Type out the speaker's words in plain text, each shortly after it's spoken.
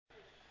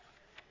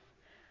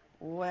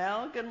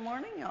Well, good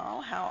morning,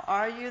 y'all. How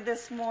are you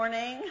this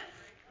morning?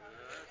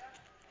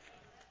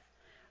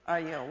 Are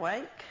you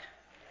awake?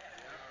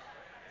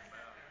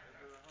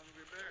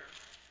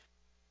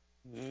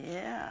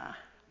 Yeah.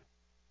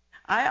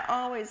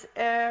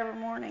 Every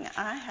morning,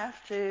 I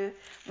have to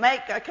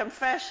make a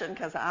confession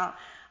because I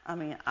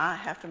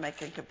have to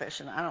make a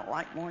confession. I don't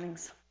like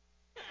mornings.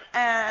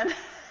 And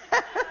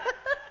I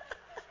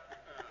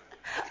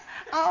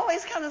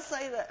always kind of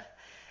say that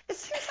it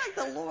seems like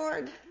the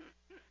Lord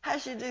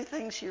has you do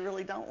things you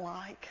really don't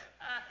like.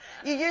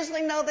 You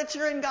usually know that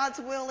you're in God's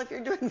will if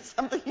you're doing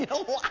something you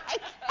don't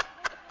like.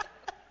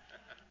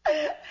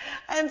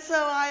 And so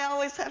I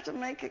always have to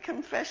make a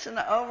confession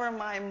over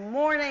my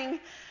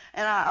morning.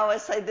 And I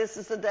always say, this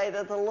is the day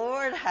that the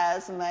Lord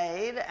has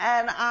made.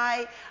 And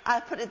I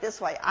put it this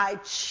way. I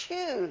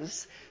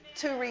choose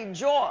to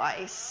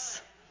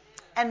rejoice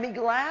and be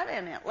glad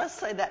in it. Let's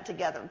say that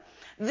together.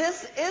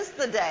 This is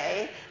the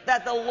day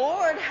that the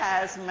Lord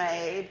has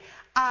made.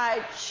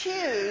 I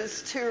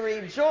choose to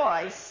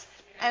rejoice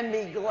and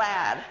be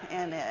glad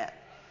in it.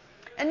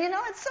 And you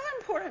know, it's so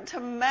important to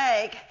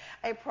make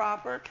a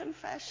proper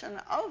confession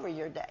over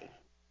your day.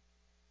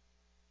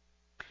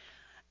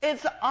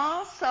 It's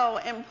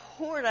also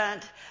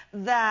important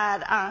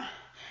that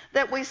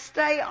we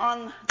stay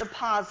on the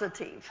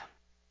positive.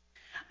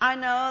 I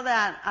know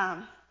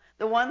that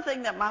the one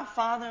thing that my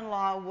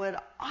father-in-law would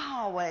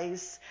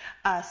always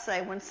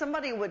say when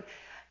somebody would,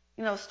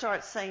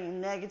 start saying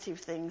negative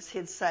things,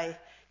 he'd say,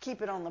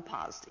 "Keep it on the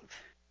positive.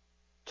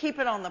 Keep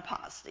it on the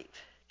positive.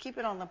 Keep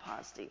it on the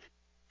positive."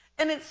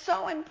 And it's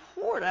so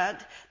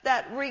important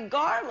that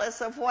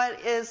regardless of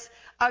what is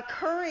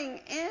occurring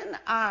in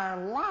our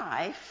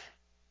life,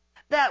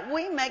 that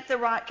we make the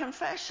right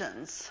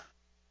confessions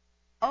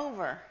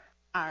over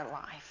our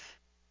life.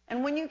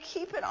 And when you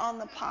keep it on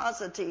the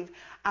positive,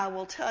 I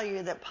will tell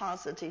you that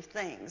positive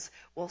things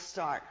will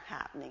start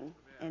happening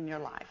in your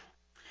life.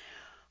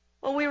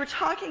 Well, we were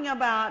talking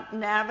about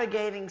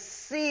navigating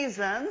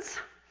seasons,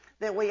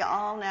 that we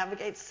all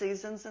navigate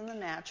seasons in the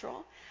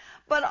natural.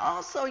 But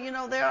also,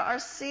 there are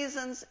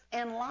seasons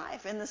in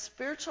life, in the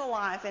spiritual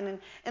life,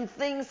 and in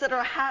things that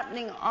are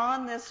happening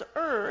on this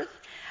earth.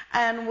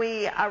 And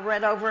I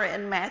read over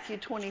in Matthew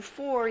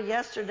 24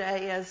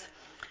 yesterday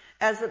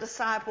as the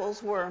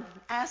disciples were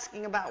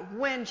asking about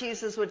when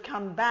Jesus would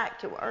come back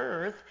to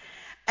earth.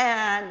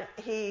 And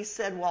he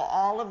said, well,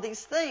 all of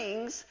these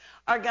things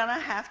are going to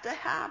have to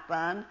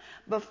happen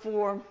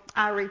before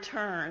I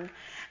return.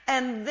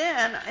 And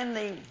then in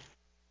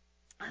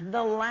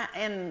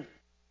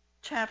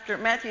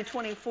Matthew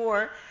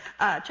 24,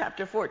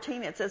 chapter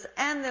 14, it says,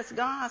 "And this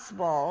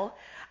gospel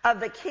of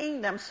the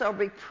kingdom shall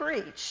be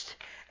preached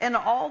in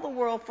all the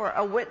world for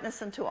a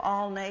witness unto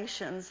all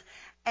nations,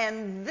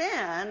 and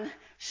then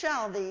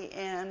shall the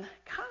end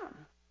come."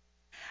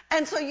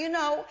 And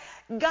so,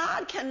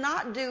 God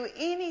cannot do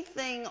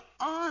anything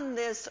on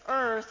this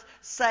earth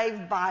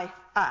save by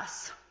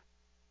us.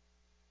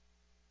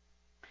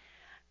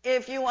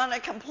 If you want to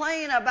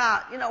complain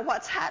about,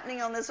 what's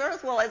happening on this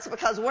earth, well, it's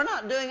because we're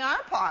not doing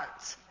our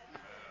parts.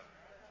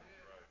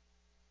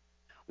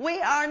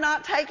 We are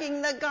not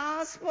taking the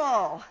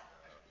gospel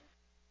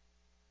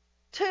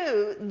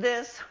to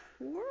this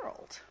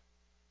world.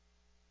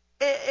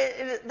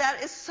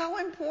 That is so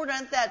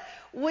important that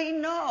we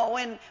know,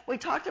 and we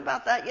talked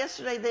about that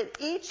yesterday, that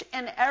each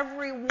and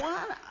every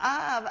one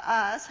of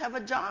us have a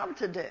job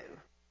to do.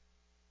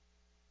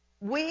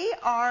 We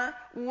are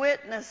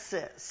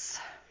witnesses.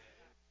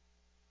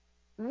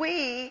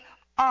 We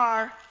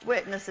are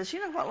witnesses.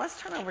 You know what?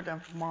 Let's turn over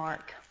to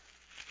Mark.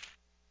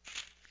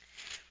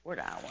 Where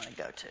do I want to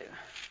go to?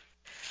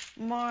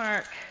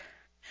 Mark.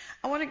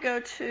 I want to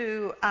go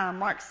to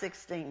Mark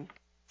 16.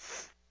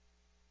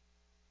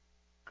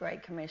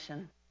 Great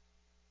Commission.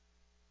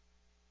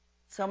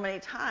 So many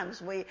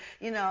times we,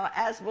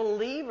 as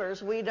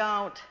believers, we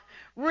don't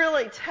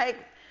really take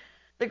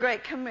the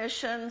Great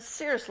Commission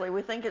seriously.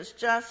 We think it's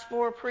just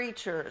for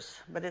preachers,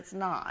 but it's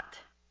not.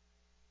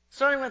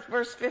 Starting with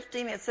verse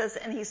 15, it says,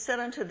 "And he said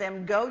unto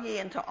them, Go ye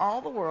into all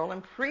the world,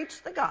 and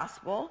preach the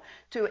gospel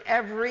to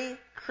every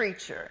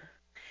creature.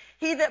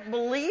 He that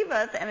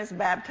believeth and is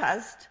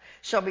baptized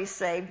shall be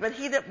saved, but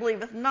he that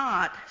believeth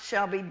not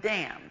shall be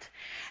damned.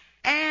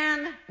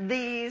 And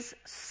these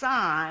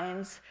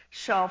signs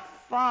shall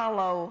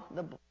follow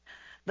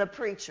the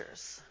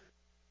preachers."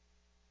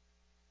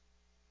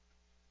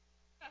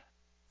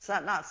 Does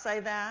that not say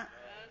that?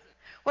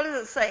 What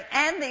does it say?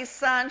 And these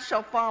signs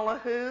shall follow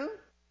who?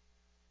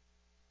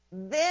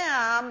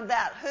 Them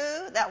that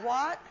who? That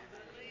what?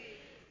 Believe.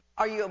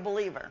 Are you a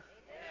believer?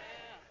 Yeah.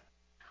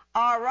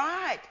 All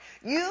right.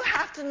 You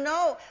have to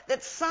know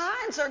that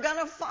signs are going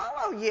to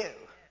follow you.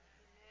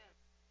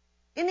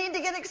 You need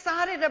to get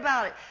excited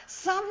about it.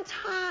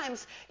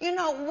 Sometimes,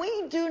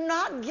 we do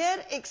not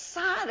get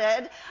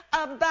excited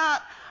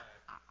about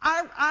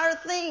our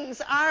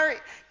things,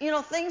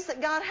 things that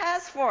God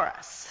has for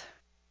us.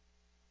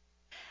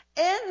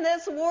 In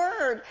this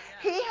word,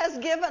 He has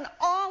given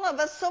all of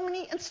us so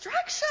many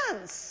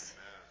instructions.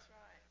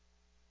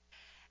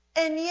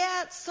 And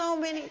yet, so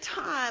many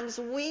times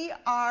we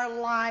are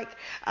like,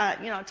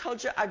 I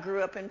told you I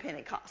grew up in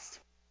Pentecost.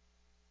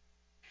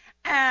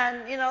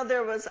 And,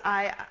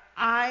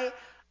 I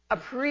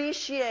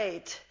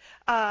appreciate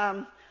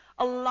a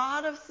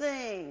lot of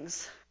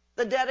things,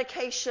 the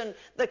dedication,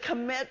 the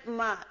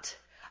commitment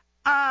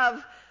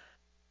of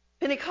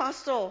the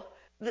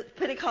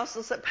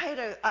Pentecostals that paid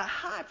a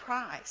high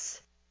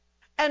price.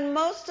 And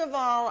most of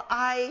all,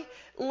 I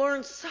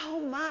learned so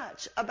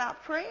much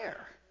about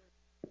prayer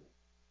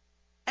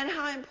and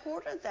how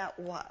important that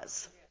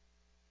was.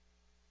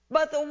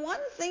 But the one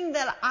thing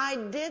that I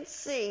did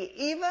see,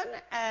 even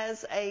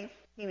as a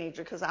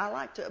teenager, because I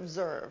like to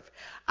observe.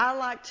 I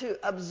like to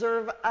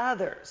observe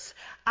others.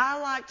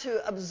 I like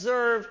to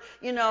observe,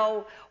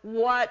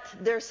 what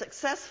they're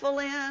successful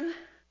in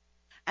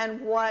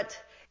and what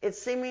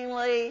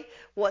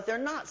they're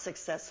not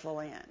successful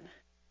in.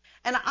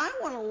 And I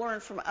want to learn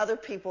from other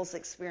people's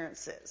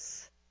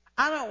experiences.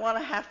 I don't want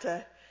to have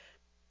to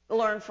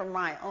learn from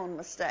my own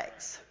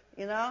mistakes.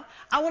 I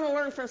want to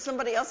learn from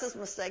somebody else's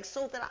mistakes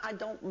so that I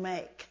don't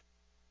make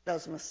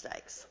those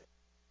mistakes.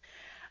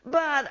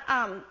 But,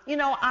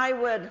 I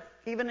would,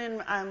 even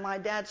in my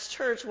dad's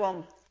church,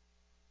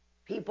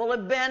 people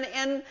have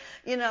been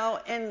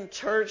in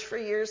church for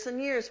years and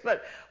years.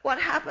 But what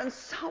happens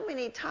so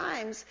many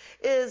times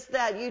is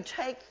that you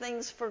take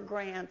things for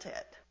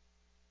granted.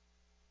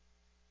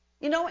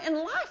 In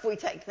life we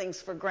take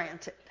things for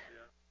granted.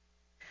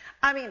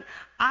 I mean,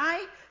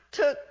 I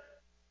took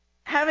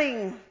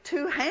having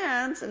 2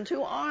 hands and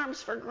 2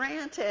 arms for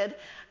granted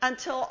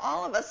until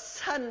all of a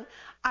sudden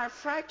I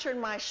fractured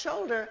my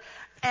shoulder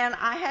and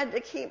I had to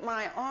keep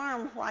my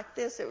arm like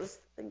this. It was,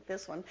 I think,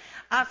 this one. It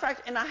was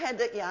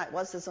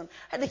this one.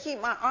 I had to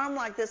keep my arm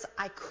like this.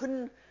 I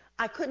couldn't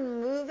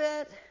move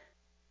it,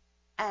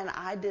 and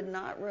I did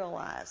not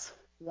realize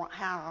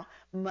how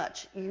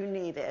much you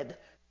needed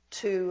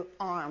 2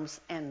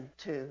 arms and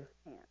 2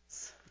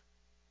 hands.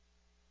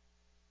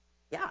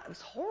 Yeah, it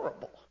was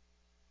horrible.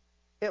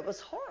 It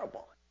was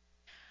horrible.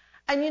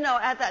 And,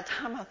 at that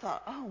time I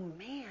thought, oh,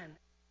 man,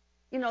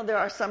 there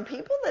are some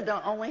people that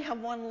don't only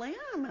have 1 limb.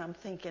 And I'm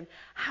thinking,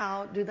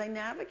 how do they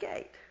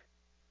navigate?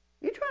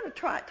 You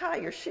try to tie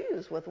your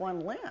shoes with 1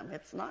 limb.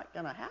 It's not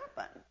going to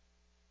happen.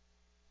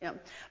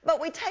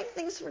 But we take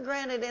things for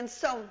granted. And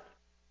so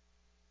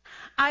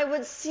I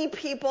would see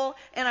people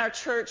in our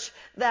church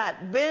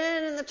that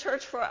been in the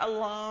church for a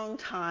long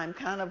time,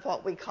 kind of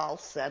what we call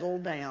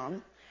settled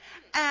down.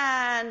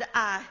 And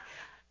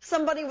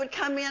somebody would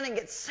come in and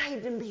get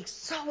saved and be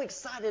so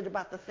excited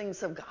about the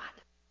things of God.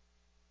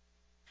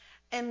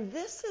 And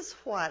this is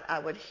what I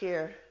would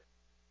hear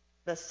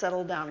the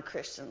settled down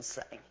Christians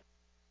say.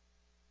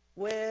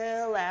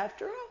 Well,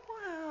 after a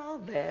while,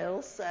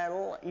 they'll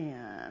settle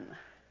in.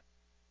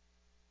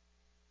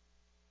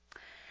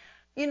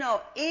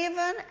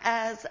 Even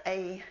as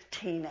a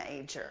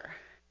teenager,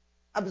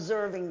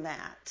 observing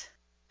that,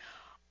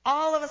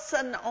 all of a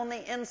sudden on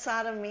the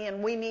inside of me,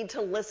 and we need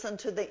to listen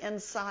to the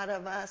inside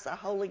of us, a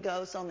Holy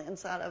Ghost on the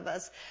inside of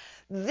us,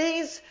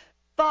 these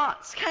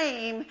thoughts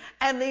came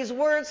and these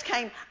words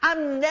came.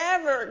 I'm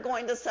never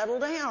going to settle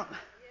down.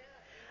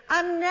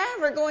 I'm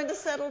never going to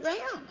settle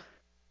down.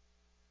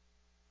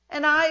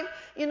 And I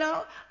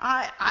don't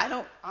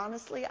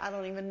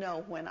even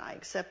know when I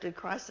accepted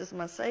Christ as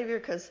my Savior,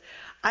 because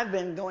I've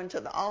been going to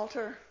the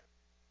altar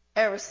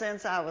ever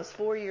since I was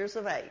 4 years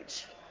of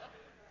age.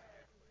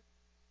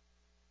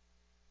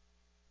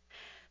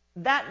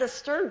 That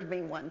disturbed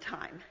me one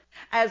time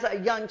as a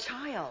young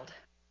child,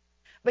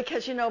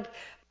 because,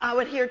 I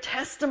would hear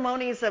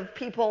testimonies of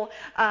people.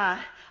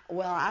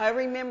 I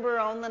remember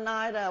on the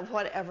night of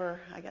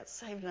whatever I got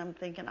saved, and I'm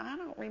thinking, I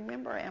don't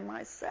remember, am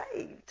I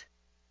saved?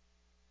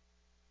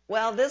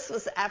 Well, this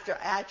was after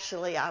I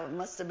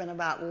must have been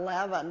about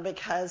 11,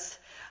 because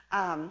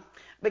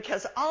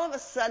all of a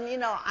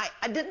sudden, I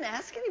didn't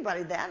ask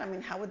anybody that. I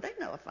mean, how would they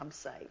know if I'm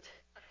saved?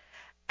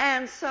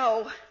 And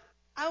so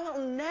I will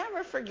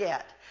never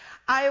forget.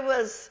 I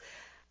was,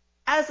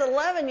 as an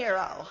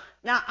 11-year-old,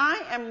 now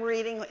I am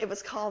reading, it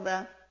was called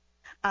the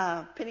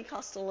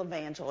Pentecostal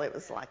Evangel. It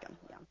was like them,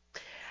 yeah.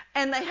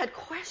 And they had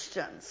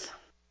questions.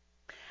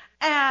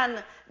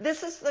 And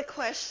this is the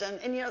question,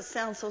 and it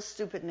sounds so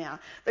stupid now.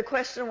 The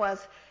question was,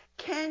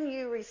 can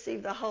you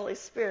receive the Holy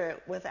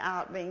Spirit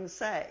without being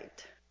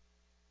saved?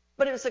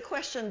 But it was a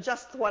question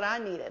just what I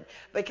needed,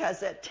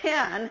 because at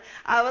 10,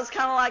 I was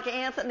kind of like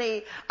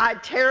Anthony.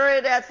 I'd tear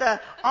it at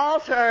the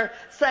altar,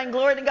 saying,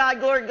 glory to God,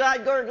 glory to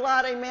God, glory to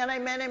God, amen,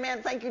 amen,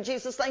 amen, thank you,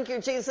 Jesus,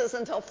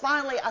 until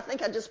finally I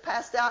think I just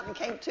passed out and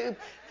came to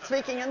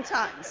speaking in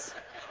tongues.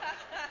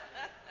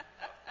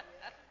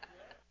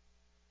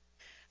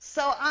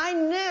 So I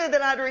knew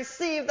that I'd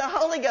received the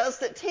Holy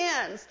Ghost at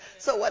 10.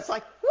 So it's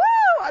like, woo,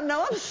 I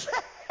know I'm saved.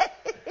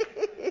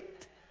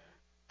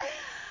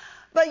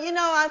 But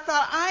I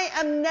thought, I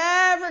am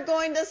never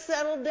going to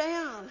settle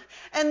down.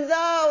 And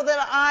though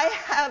that I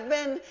have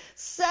been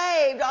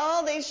saved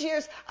all these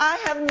years, I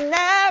have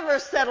never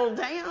settled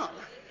down.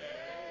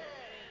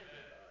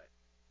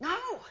 No.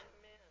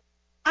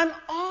 I'm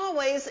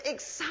always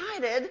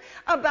excited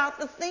about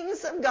the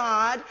things of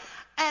God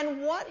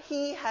and what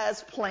he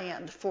has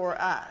planned for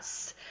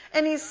us.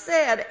 And he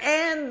said,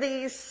 and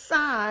these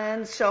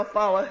signs shall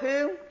follow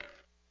who?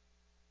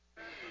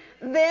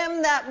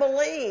 Them that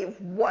believe.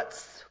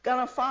 What's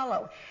going to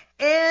follow?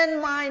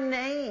 In my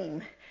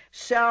name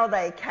shall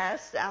they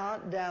cast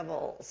out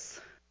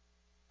devils.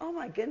 Oh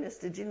my goodness,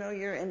 did you know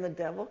you're in the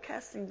devil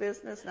casting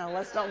business? Now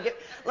let's don't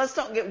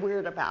get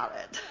weird about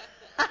it.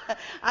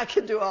 I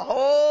could do a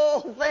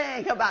whole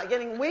thing about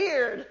getting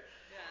weird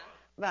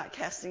about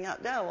casting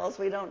out devils.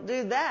 We don't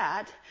do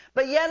that.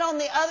 But yet on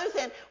the other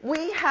hand,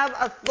 we have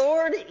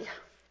authority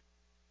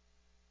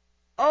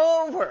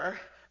over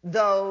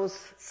those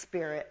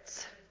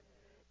spirits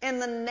in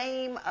the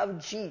name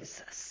of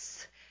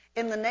Jesus.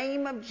 In the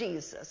name of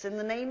Jesus. In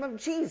the name of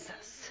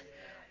Jesus.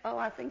 Oh,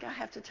 I think I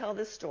have to tell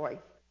this story.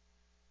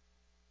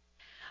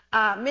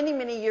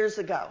 Many years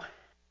ago,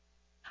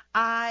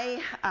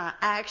 I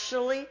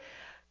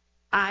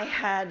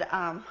had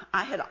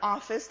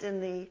officed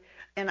in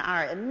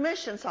our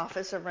admissions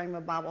office of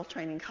Rhema Bible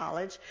Training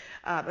College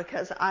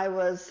because I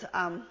was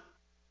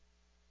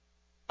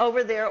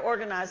over there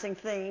organizing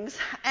things,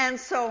 and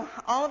so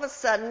all of a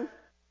sudden,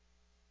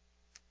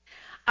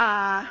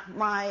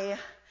 my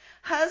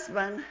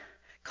husband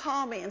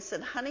called me and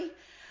said, "Honey,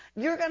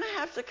 you're going to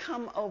have to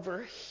come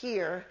over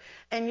here,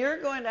 and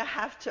you're going to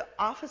have to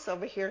office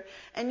over here,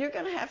 and you're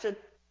going to have to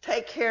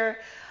take care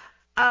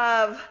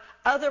of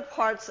other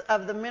parts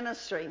of the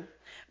ministry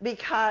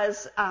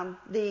because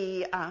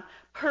the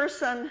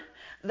person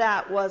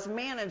that was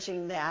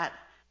managing that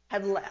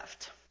had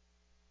left."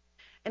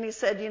 And he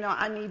said,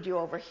 "I need you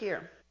over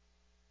here."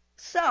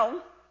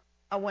 So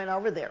I went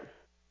over there.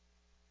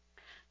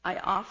 I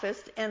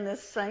officed in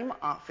this same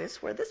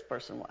office where this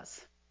person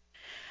was.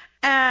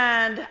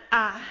 And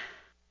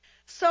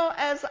so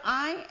as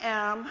I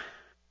am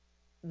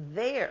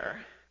there,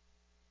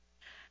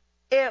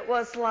 it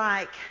was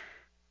like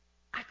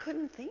I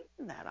couldn't think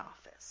in that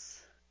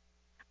office.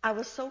 I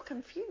was so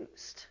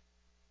confused.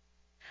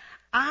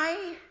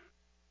 I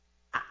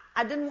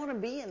didn't want to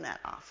be in that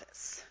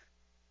office.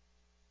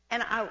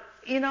 And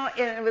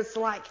it was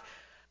like,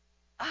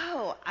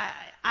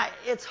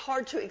 it's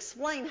hard to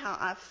explain how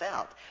I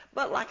felt.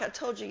 But like I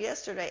told you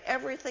yesterday,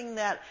 everything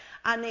that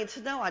I need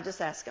to know, I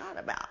just ask God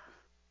about.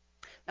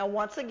 Now,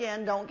 once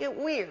again, don't get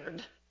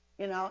weird,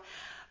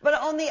 But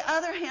on the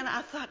other hand,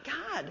 I thought,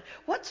 God,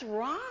 what's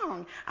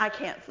wrong? I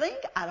can't think.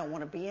 I don't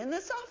want to be in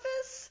this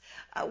office.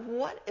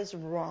 What is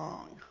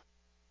wrong?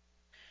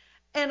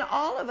 And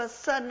all of a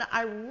sudden,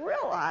 I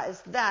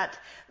realized that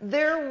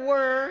there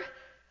were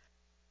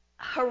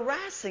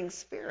harassing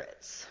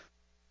spirits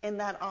in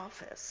that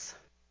office.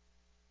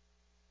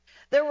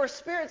 There were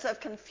spirits of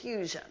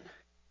confusion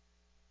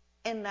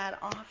in that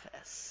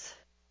office.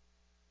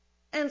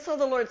 And so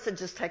the Lord said,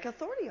 just take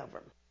authority over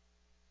them.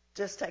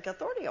 Just take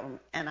authority over them.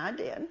 And I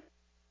did.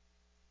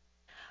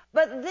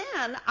 But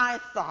then I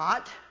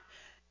thought,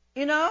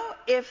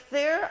 if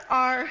there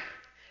are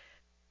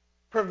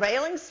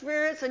prevailing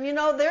spirits, and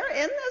they're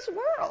in this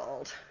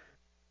world,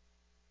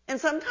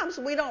 and sometimes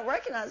we don't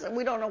recognize them,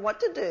 we don't know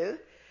what to do.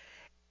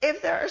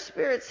 If there are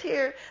spirits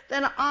here,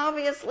 then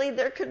obviously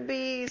there could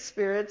be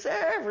spirits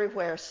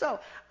everywhere. So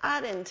I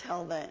didn't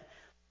tell the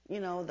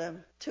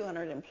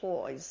 200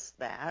 employees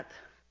that.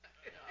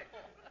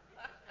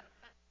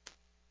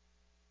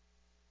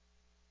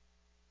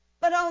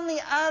 But on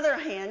the other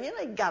hand,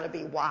 you've got to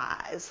be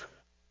wise.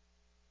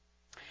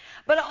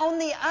 But on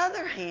the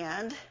other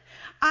hand,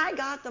 I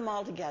got them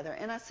all together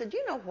and I said,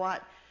 you know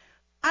what?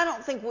 I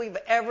don't think we've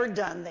ever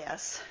done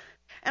this.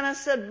 And I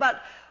said,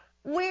 but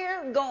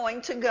we're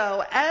going to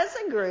go as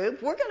a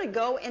group, we're going to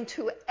go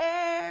into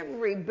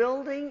every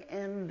building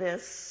on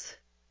this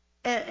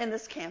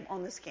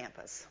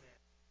campus.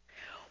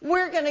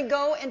 We're going to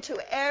go into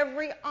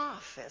every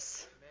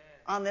office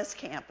on this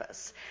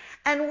campus.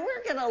 And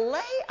we're going to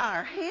lay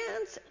our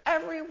hands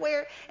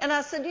everywhere. And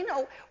I said,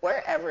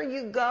 wherever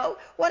you go,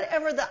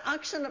 whatever the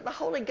unction of the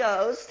Holy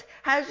Ghost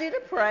has you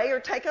to pray or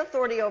take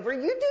authority over,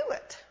 you do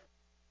it.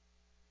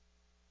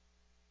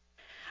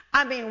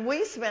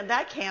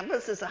 That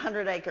campus is a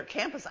 100-acre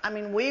campus.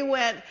 We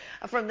went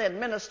from the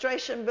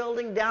administration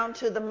building down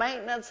to the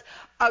maintenance,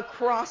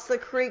 across the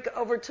creek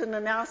over to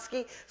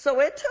Nanowski. So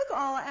it took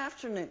all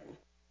afternoon.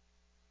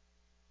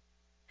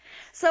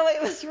 So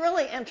it was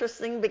really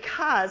interesting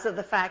because of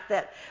the fact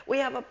that we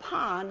have a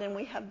pond and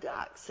we have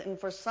ducks. And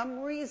for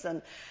some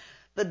reason,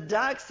 the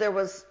ducks, there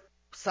was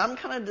some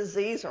kind of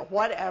disease or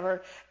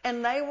whatever,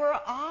 and they were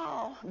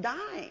all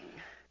dying.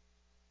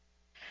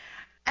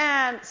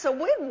 And so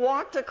we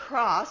walked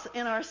across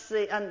in our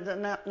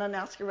the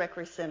Nanowski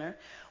Recreation Center.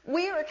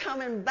 We were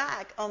coming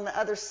back on the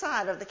other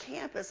side of the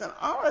campus, and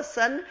all of a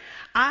sudden,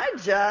 I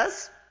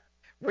just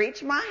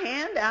reached my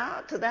hand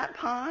out to that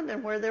pond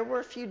and where there were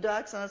a few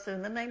ducks, and I said,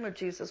 in the name of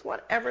Jesus,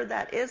 whatever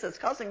that is that's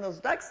causing those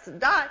ducks to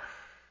die,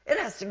 it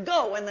has to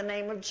go in the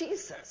name of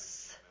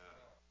Jesus.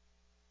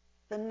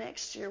 The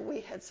next year,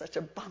 we had such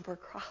a bumper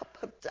crop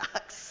of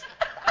ducks.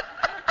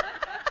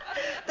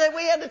 that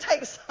we had to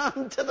take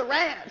some to the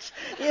ranch,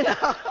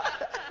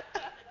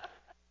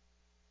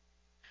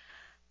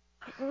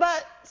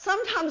 But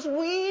sometimes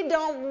we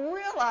don't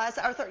realize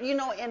our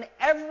in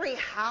every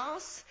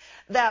house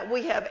that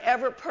we have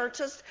ever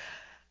purchased,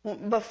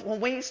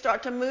 when we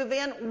start to move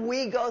in,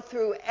 we go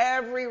through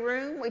every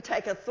room. We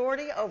take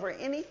authority over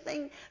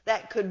anything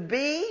that could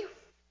be,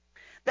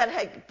 that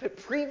had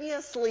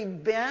previously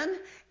been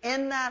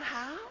in that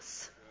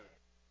house.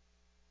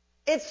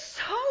 It's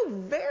so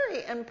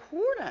very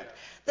important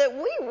that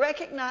we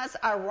recognize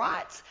our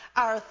rights,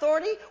 our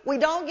authority. We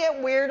don't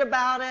get weird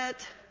about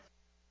it.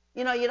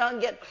 You don't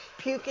get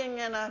puking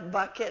in a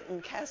bucket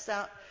and cast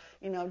out,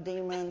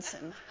 demons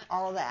and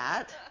all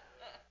that.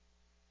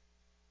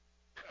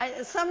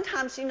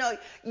 Sometimes,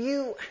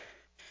 you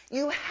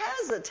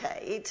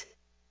hesitate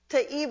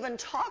to even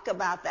talk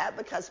about that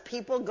because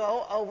people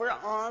go over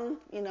on,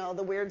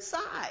 the weird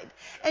side.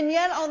 And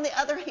yet, on the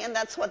other hand,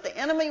 that's what the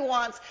enemy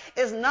wants,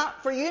 is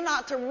not for you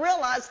not to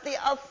realize the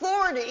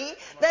authority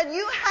that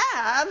you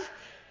have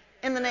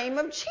in the name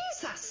of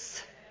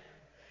Jesus.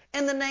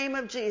 In the name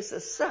of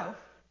Jesus. So,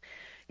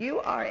 you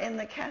are in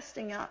the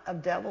casting out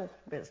of devil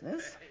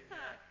business.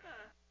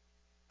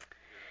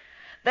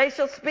 They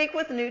shall speak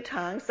with new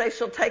tongues. They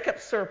shall take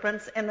up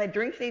serpents, and they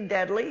drink any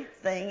deadly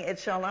thing. It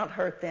shall not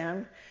hurt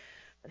them.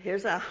 But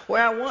here's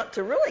where I want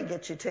to really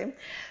get you to.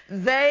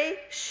 They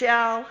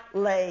shall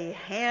lay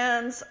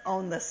hands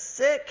on the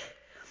sick,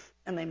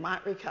 and they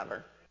might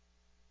recover.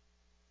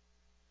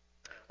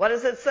 What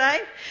does it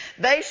say?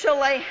 They shall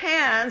lay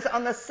hands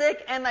on the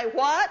sick, and they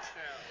what?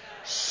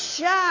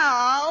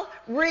 Shall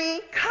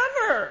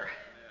recover.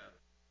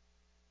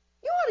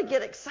 You ought to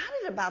get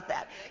excited about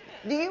that.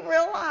 Do you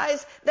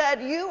realize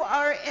that you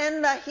are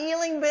in the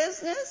healing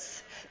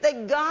business?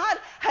 That God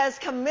has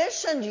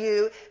commissioned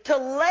you to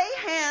lay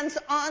hands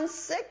on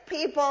sick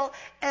people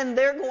and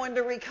they're going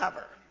to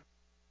recover.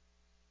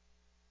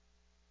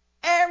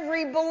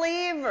 Every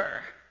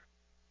believer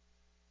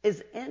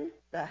is in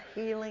the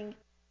healing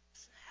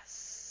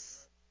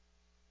business.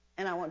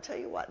 And I want to tell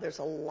you what, there's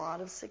a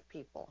lot of sick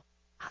people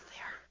out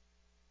there.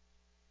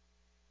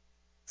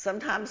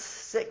 Sometimes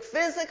sick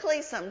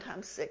physically,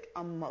 sometimes sick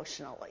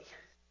emotionally.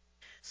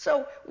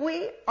 So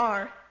we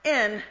are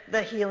in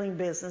the healing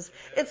business.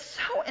 It's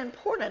so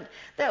important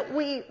that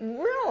we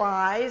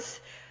realize,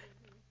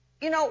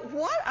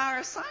 what our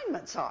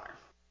assignments are.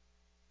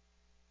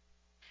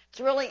 It's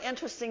really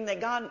interesting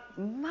that God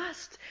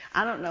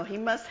He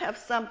must have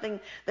something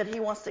that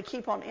He wants to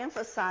keep on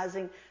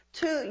emphasizing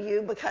to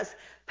you, because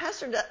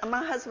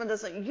my husband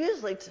doesn't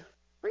usually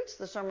preach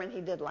the sermon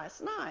he did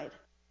last night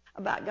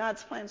about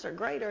God's plans are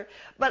greater,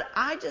 but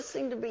I just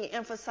seem to be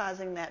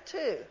emphasizing that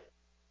too.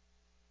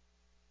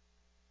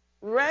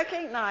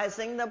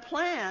 Recognizing the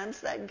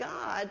plans that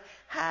God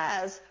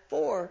has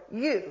for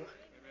you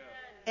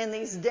in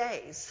these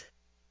days.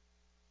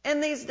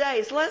 In these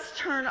days, let's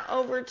turn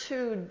over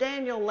to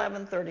Daniel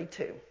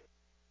 11:32.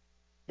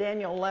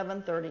 Daniel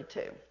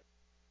 11:32.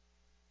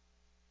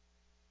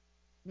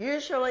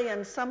 Usually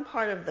in some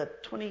part of the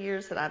 20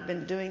 years that I've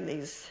been doing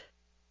these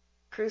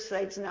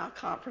Crusades Now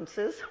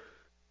conferences,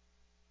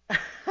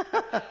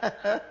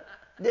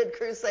 did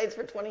crusades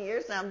for 20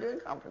 years, now I'm doing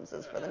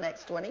conferences for the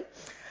next 20.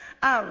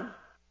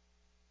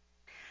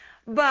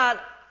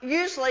 But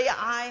usually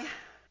I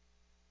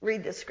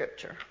read the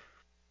scripture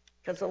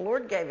because the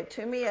Lord gave it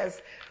to me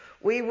as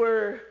we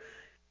were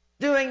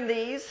doing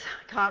these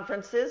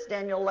conferences.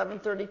 Daniel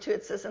 11:32,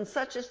 it says, and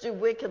such as do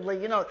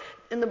wickedly.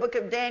 In the book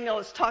of Daniel,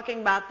 it's talking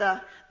about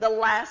the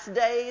last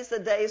days, the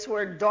days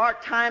where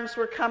dark times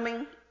were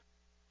coming,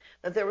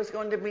 that there was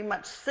going to be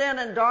much sin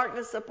and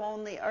darkness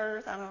upon the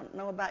earth. I don't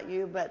know about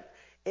you, but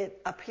it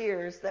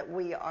appears that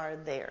we are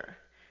there.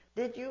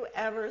 Did you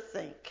ever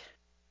think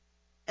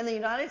in the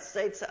United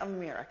States of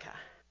America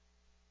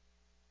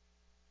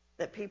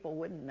that people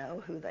wouldn't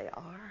know who they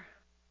are?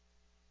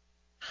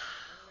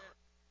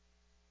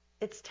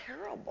 It's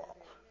terrible.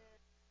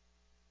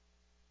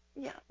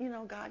 Yeah,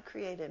 God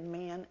created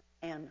man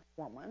and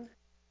woman.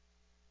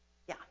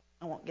 Yeah,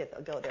 I won't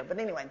go there, but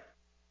anyway.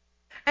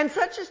 And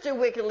such as do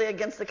wickedly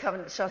against the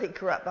covenant shall he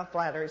corrupt by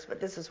flatteries, but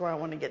this is where I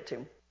want to get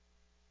to.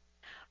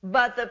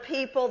 But the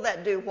people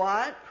that do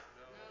what?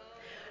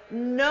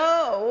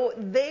 Know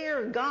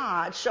their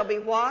God shall be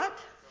what?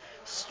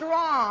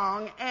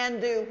 Strong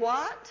and do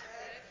what?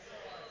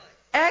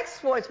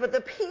 Exploits. But the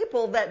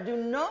people that do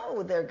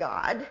know their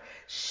God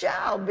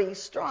shall be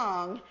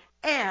strong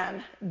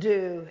and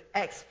do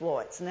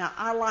exploits. Now,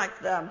 I like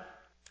the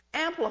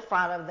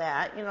Amplified of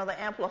that.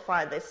 The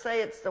Amplified, they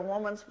say it's the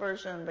woman's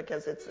version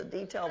because it's the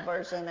detailed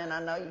version, and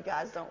I know you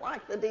guys don't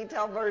like the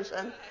detailed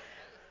version.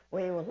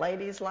 We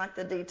ladies like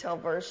the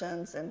detailed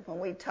versions, and when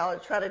we try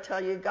to tell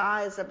you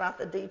guys about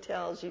the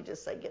details, you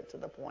just say, get to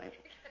the point.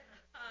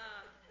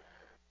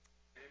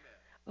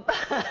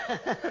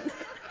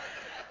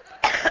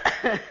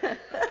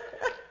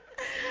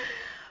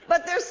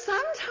 But there's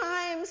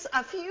sometimes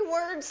a few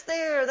words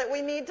there that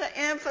we need to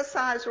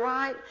emphasize,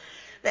 right?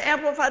 The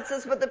Amplified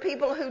says, but the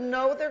people who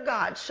know their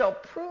God shall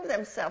prove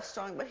themselves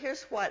strong. But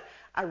here's what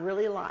I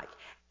really like.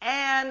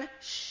 and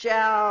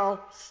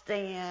shall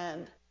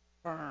stand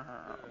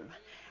firm.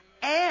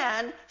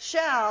 And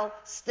shall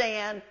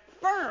stand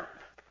firm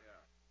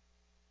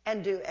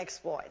and do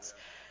exploits.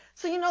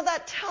 So,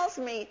 that tells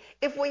me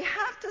if we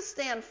have to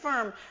stand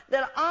firm,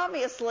 that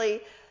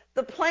obviously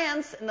the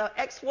plans and the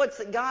exploits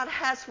that God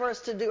has for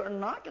us to do are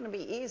not going to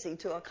be easy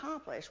to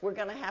accomplish. We're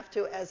going to have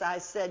to, as I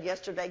said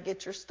yesterday,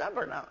 get your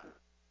stubborn on.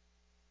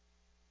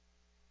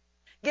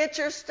 Get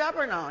your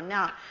stubborn on.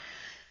 Now,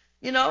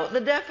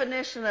 the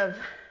definition of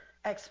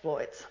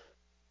exploits: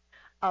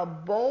 a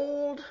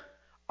bold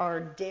or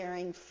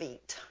daring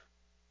feat.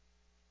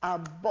 A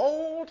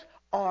bold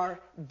or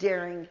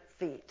daring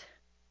feat.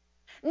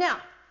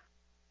 Now,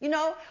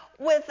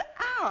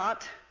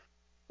 without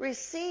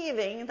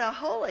receiving the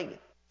Holy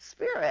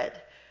Spirit,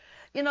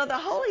 the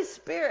Holy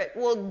Spirit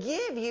will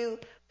give you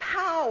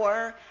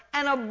power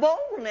and a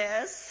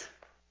boldness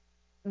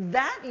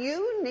that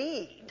you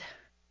need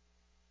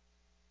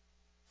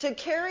to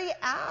carry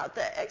out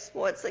the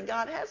exploits that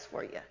God has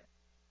for you.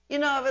 It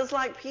was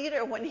like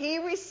Peter when he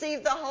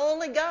received the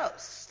Holy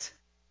Ghost.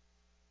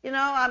 He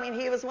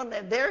was one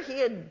that there he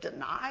had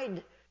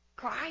denied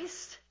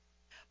Christ.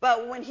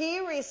 But when he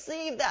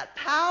received that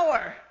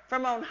power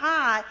from on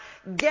high,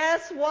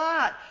 guess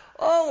what?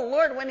 Oh,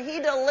 Lord, when he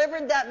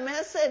delivered that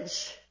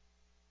message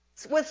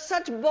with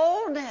such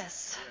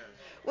boldness,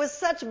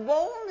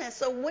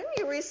 So when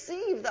you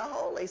receive the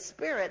Holy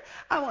Spirit,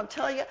 I want to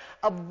tell you,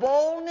 a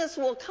boldness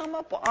will come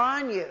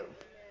upon you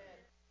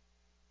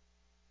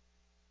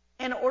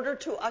in order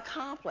to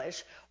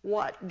accomplish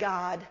what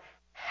God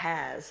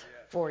has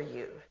for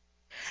you.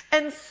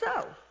 And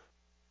so,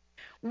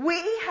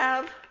 we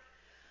have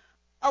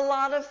a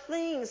lot of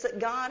things that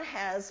God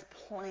has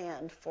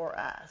planned for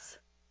us.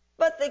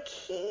 But the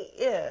key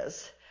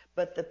is,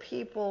 but the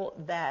people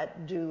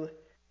that do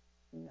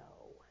know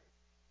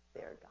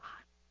their God.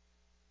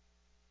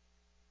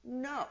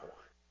 Know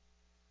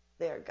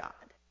their God.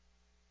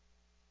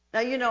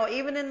 Now,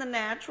 even in the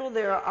natural,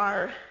 there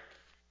are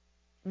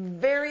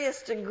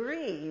various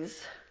degrees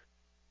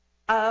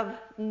of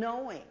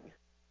knowing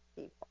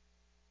people.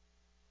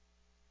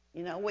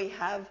 We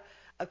have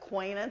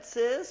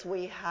acquaintances,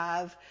 we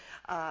have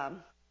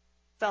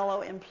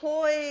fellow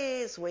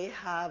employees, we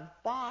have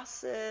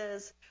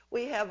bosses,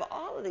 we have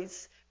all of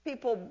these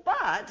people,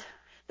 but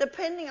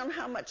depending on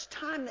how much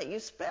time that you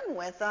spend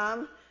with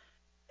them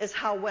is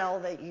how well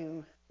that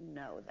you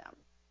know them.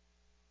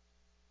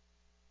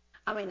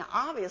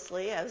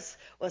 Obviously, as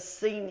was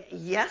seen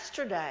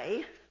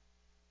yesterday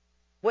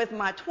with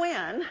my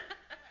twin,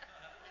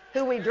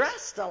 who we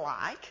dressed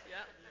alike,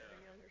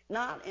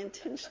 not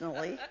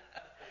intentionally.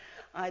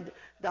 My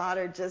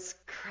daughter just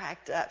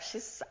cracked up. She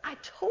said, "I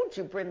told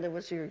you Brenda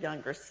was your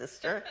younger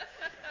sister."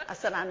 I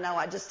said, "I know.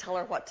 I just tell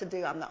her what to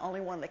do. I'm the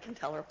only one that can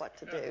tell her what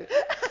to do."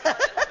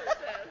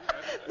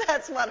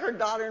 That's what her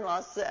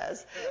daughter-in-law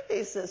says.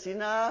 He says,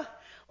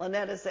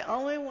 Lynette is the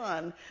only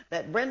one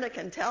that Brenda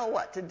can tell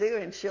what to do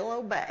and she'll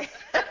obey.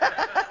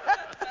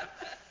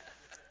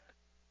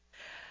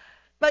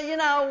 But,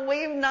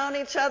 we've known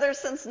each other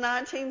since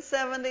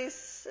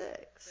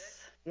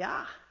 1976.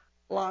 Yeah,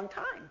 long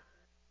time.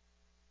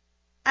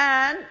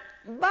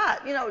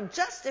 But,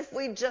 just if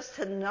we just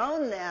had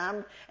known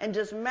them and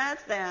just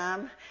met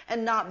them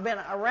and not been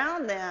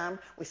around them,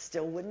 we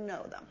still wouldn't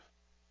know them.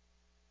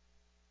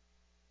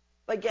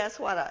 But guess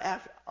what?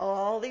 After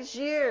all these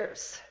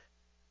years,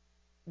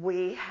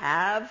 we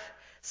have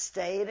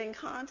stayed in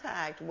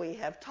contact. We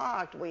have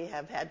talked. We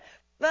have had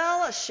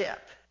fellowship.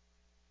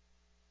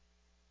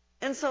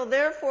 And so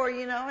therefore,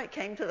 it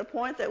came to the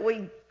point that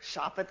we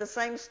shop at the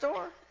same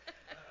store,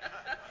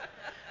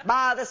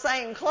 buy the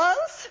same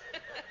clothes,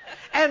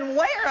 and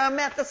wear them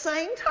at the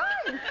same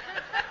time.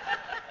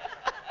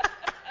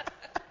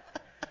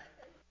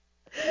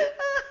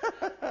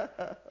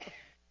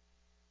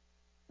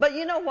 But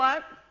you know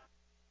what?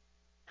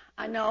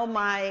 I know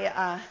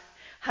my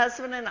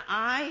husband and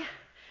I,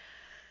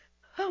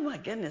 oh my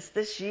goodness,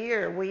 this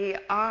year we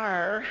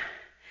are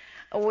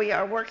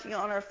working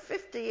on our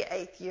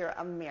 58th year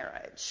of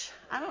marriage.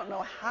 I don't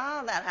know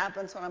how that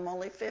happens when I'm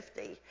only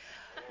 50,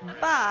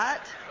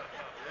 but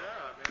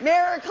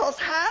miracles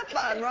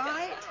happen,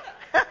 right?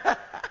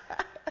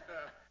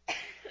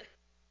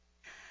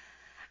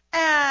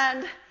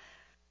 And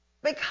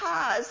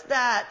because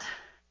that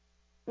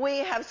we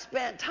have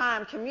spent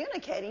time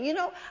communicating,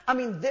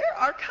 there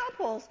are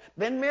couples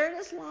been married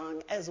as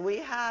long as we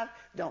have,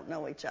 don't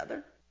know each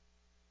other.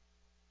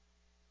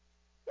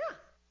 Yeah.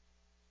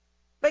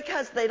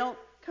 Because they don't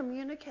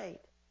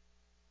communicate.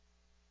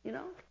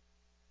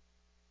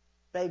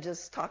 They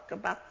just talk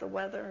about the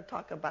weather,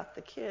 talk about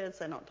the kids,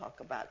 they don't talk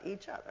about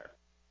each other.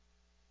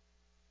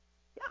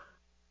 Yeah.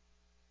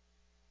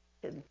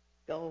 Could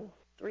go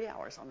 3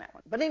 hours on that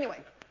one. But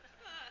anyway.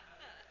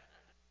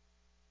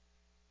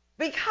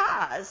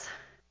 Because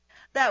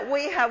that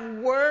we have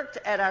worked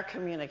at our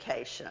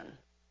communication.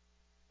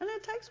 And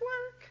it takes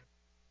work.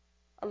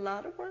 A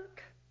lot of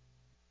work.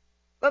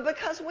 But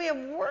because we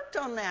have worked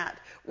on that,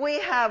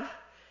 we have,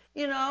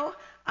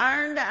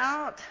 ironed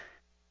out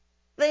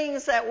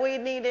things that we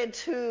needed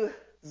to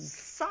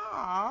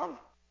resolve,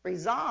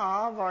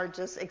 or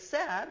just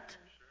accept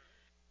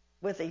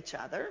with each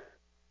other.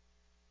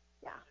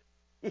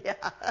 Yeah.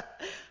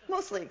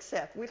 Mostly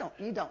accept.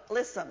 You don't.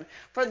 Listen,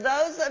 for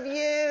those of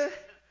you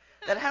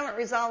that haven't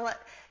resolved it,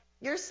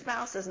 your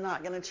spouse is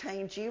not going to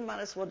change. You might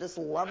as well just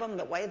love them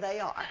the way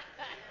they are.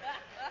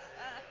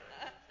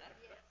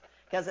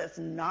 Because it's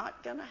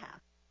not going to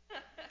happen.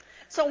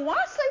 So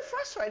why stay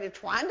frustrated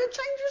trying to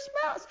change your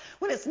spouse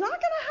when it's not going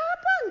to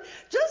happen?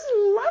 Just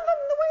love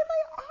them the way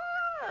they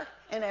are,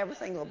 and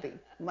everything will be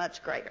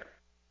much greater.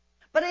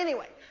 But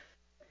anyway,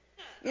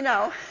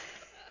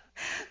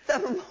 the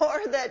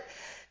more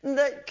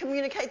that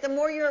communicate, the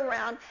more you're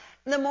around,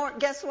 the more,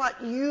 guess what?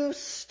 You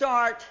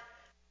start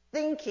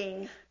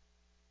thinking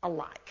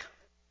alike.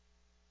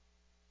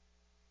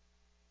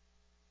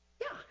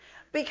 Yeah,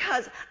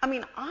 because,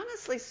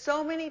 honestly,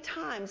 so many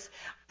times,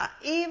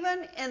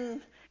 even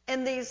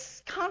in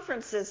these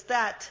conferences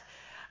that,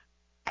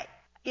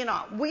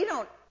 we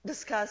don't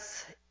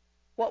discuss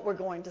what we're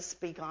going to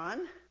speak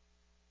on.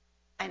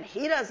 And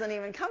he doesn't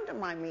even come to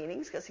my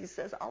meetings because he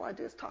says all I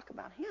do is talk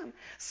about him.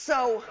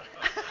 So,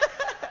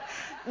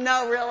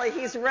 no, really,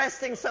 he's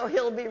resting so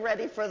he'll be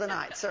ready for the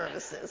night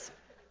services.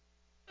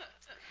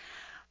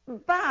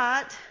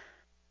 But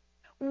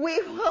we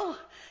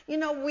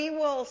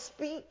will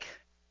speak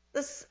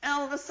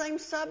on the same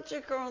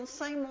subject or on the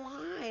same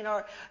line,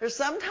 or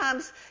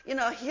sometimes,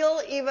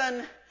 he'll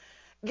even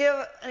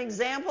give an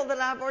example that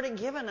I've already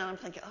given, and I'm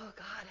thinking, oh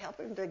God, help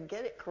him to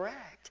get it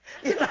correct.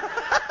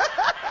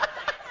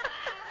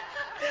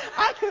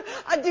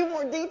 I do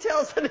more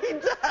details than he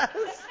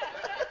does.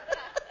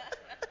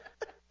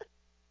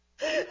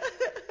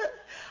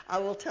 I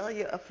will tell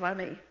you a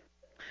funny,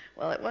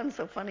 well, it wasn't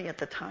so funny at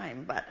the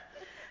time, but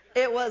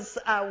it was,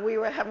 we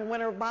were having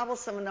winter Bible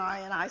seminar,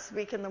 and I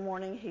speak in the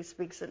morning, he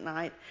speaks at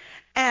night.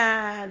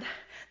 And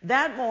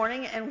that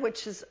morning, and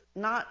which is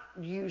not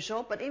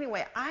usual, but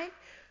anyway, I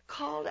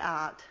called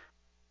out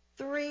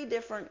 3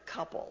 different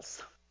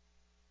couples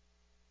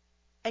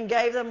and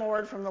gave them a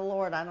word from the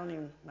Lord. I don't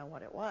even know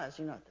what it was,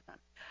 at the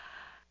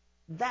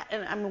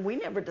time. And we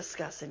never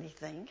discuss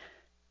anything.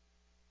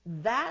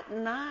 That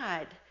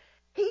night,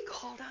 he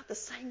called out the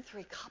same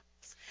 3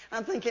 couples.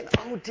 I'm thinking,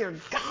 oh dear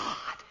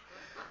God,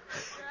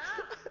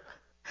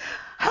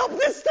 help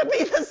this to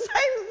be the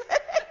same thing.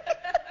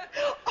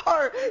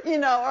 Or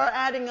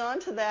adding on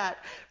to that,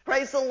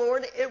 praise the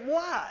Lord, it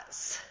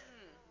was.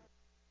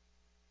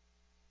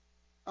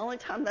 Only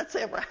time that's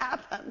ever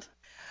happened.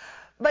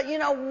 But,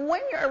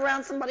 when you're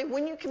around somebody,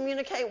 when you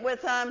communicate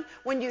with them,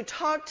 when you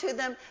talk to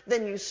them,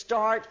 then you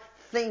start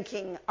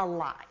thinking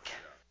alike.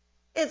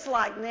 It's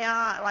like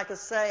now, like I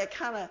say, I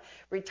kind of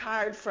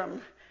retired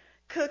from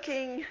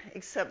cooking,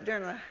 except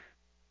during the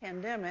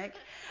pandemic.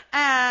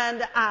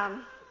 And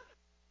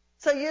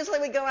so usually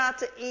we go out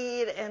to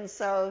eat, and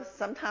so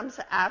sometimes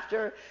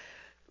after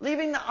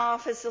leaving the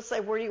office, he'll say,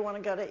 where do you want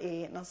to go to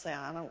eat? And I'll say,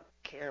 I don't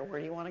care, where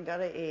do you want to go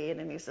to eat?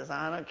 And he says,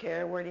 I don't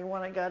care, where do you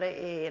want to go to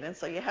eat? And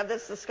so you have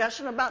this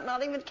discussion about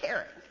not even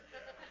caring.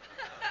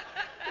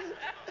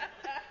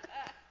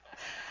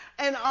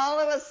 And all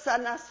of a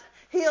sudden,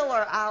 he'll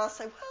or I'll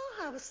say,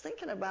 well, I was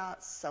thinking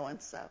about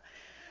so-and-so.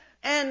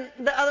 And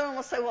the other one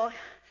will say, well,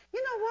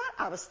 you know what?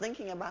 I was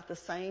thinking about the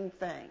same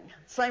thing,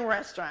 same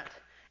restaurant.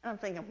 And I'm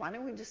thinking, why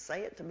don't we just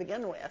say it to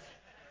begin with?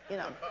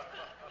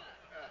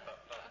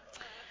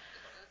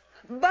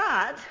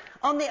 But,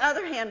 on the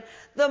other hand,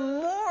 the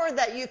more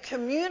that you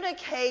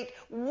communicate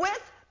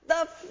with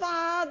the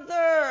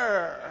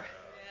Father,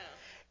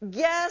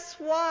 guess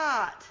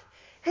what?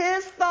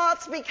 His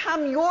thoughts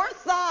become your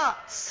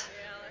thoughts.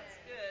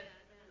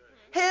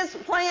 His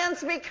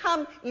plans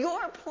become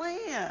your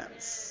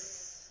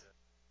plans.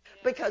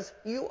 Because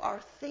you are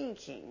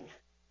thinking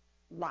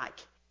like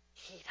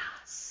he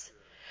does.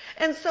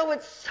 And so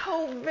it's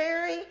so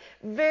very,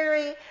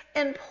 very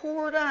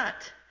important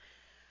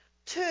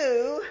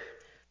to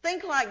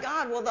think like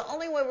God. Well, the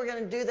only way we're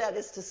going to do that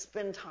is to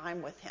spend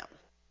time with him.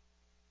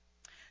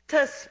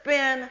 To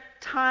spend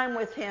time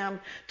with him,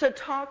 to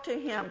talk to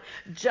him.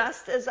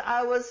 Just as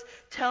I was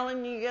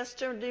telling you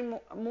yesterday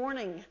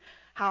morning,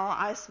 how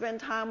I spend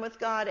time with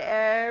God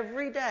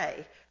every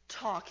day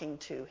talking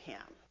to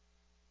him.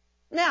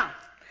 Now,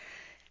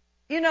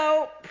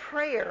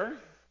 prayer.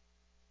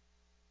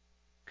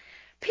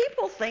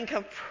 People think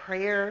of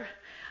prayer,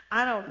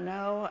 I don't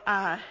know,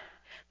 that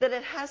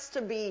it has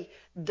to be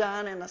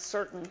done in a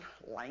certain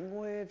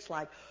language,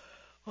 like,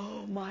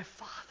 oh, my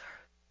Father,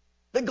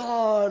 the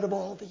God of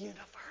all the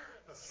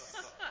universe.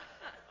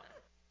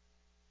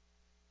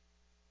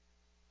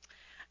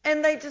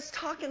 And they just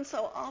talk in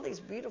all these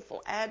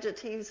beautiful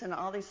adjectives and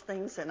all these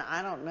things, and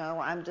I don't know,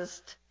 I'm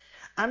just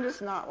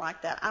not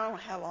like that. I don't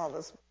have all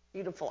those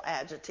beautiful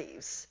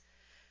adjectives.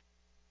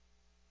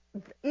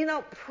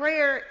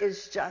 Prayer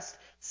is just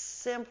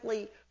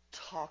simply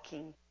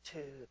talking to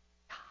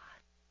God.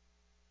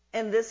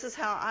 And this is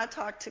how I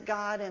talk to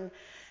God, and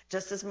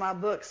just as my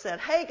book said,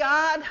 hey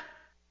God.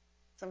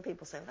 Some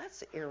people say, well,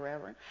 that's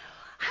irreverent.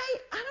 Hey,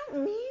 I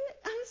don't mean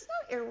it's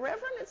not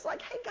irreverent. It's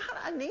like, hey, God,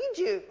 I need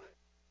you.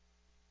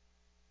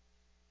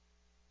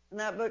 And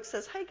that book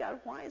says, hey, God,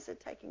 why is it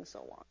taking so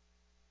long?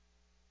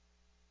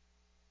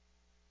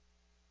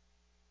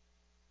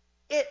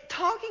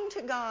 Talking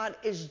to God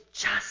is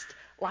just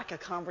like a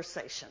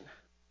conversation.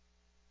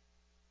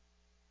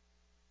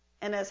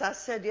 And as I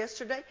said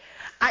yesterday,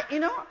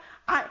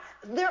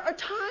 there are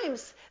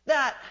times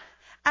that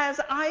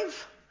as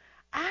I've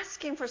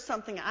asking for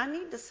something, I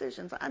need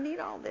decisions, I need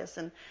all this,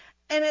 and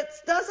it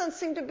doesn't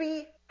seem to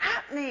be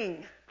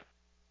happening.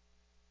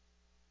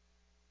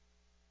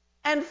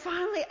 And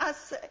finally,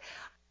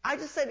 I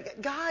just said,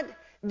 God,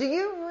 do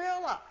you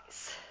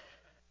realize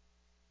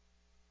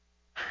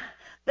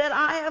that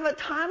I have a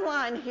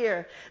timeline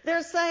here?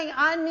 They're saying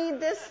I need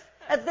this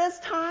at this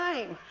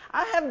time.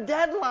 I have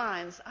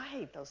deadlines. I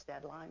hate those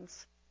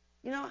deadlines.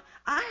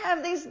 I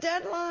have these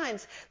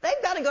deadlines.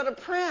 They've got to go to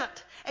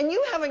print, and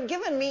you haven't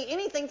given me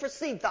anything for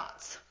seed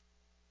thoughts.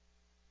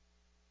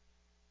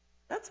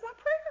 That's my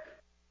prayer.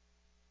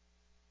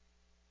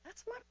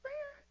 That's my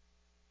prayer.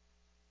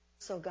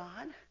 So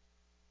God,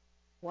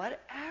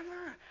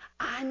 whatever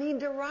I need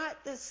to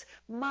write this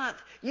month,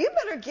 you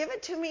better give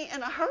it to me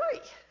in a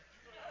hurry.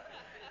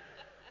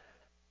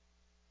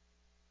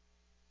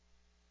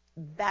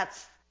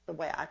 That's the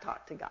way I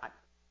talk to God.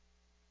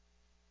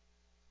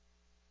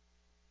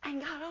 And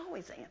God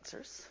always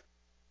answers.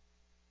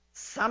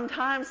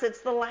 Sometimes it's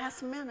the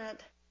last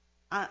minute.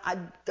 I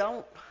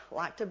don't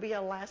like to be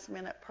a last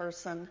minute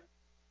person.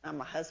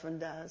 My husband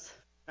does.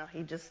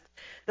 He just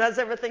does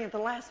everything at the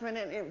last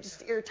minute, and it would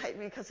just irritate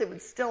me because it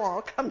would still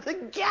all come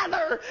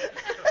together.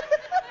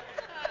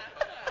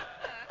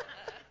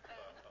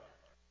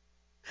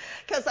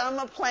 Because I'm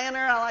a planner,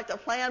 I like to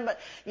plan,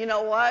 but you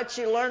know what?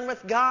 You learn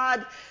with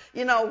God,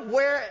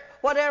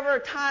 whatever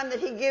time that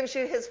He gives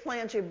you His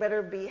plans, you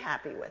better be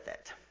happy with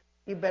it.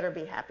 You better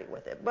be happy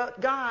with it.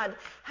 But God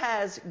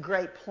has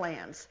great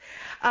plans.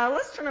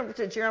 Let's turn over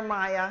to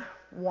Jeremiah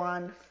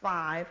 1:5.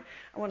 I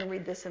want to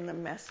read this in the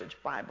Message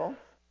Bible.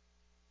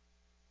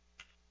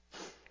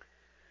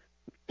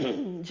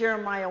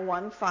 Jeremiah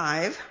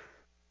 1:5.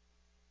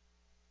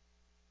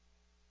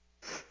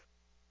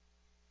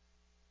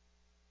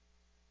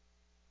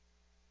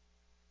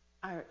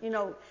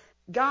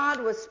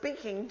 God was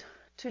speaking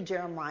to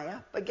Jeremiah,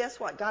 but guess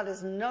what? God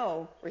is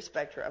no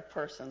respecter of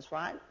persons,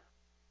 right?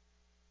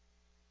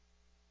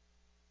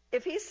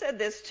 If He said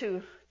this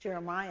to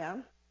Jeremiah,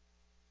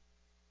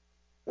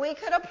 we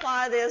could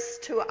apply this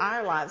to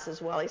our lives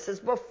as well. He says,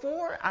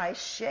 before I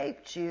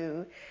shaped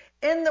you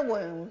in the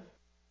womb,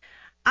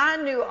 I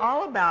knew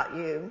all about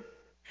you.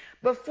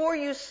 Before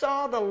you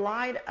saw the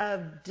light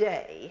of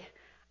day,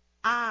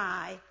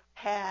 I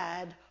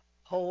had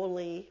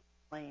holy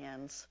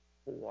plans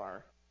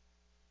for.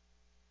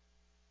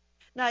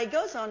 Now he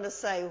goes on to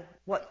say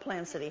what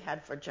plans that he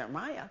had for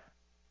Jeremiah.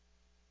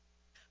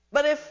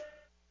 But if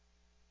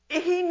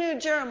he knew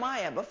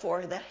Jeremiah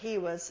before that he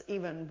was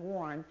even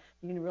born,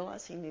 you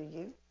realize he knew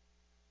you?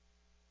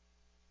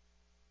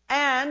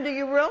 And do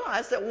you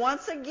realize that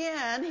once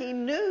again he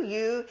knew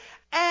you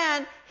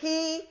and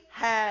he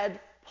had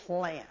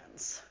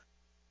plans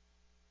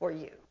for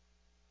you?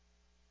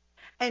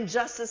 And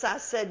just as I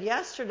said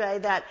yesterday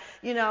that,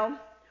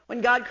 when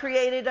God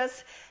created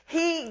us,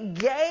 He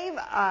gave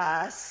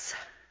us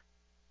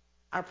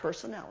our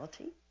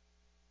personality.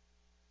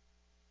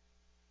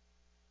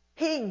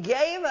 He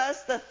gave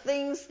us the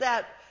things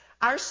that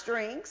our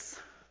strengths.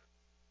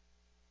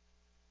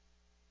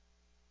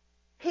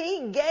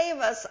 He gave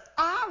us,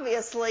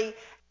 obviously,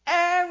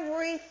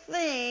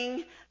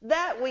 everything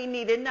that we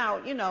needed.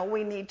 Now,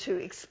 we need to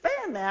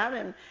expand that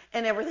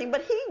and everything,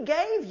 but He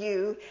gave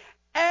you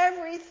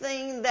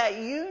everything that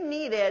you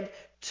needed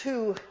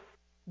to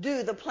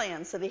do the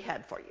plans that He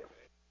had for you.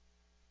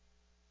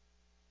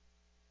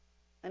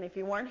 And if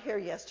you weren't here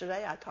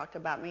yesterday, I talked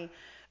about me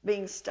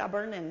being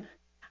stubborn, and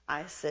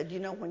I said,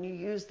 when you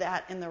use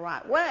that in the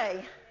right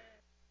way,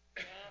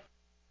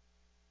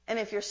 and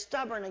if you're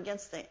stubborn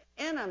against the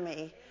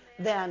enemy,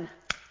 then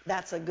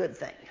that's a good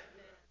thing.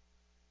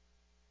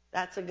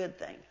 That's a good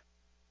thing.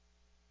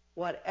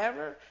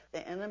 Whatever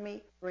the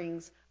enemy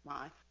brings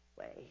my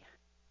way,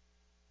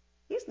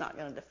 he's not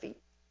going to defeat,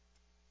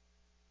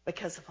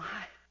 because my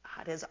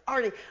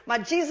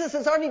Jesus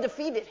has already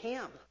defeated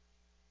him.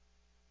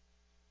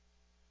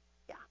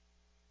 Yeah.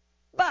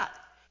 But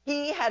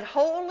He had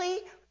holy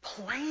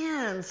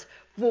plans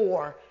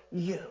for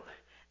you.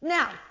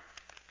 Now,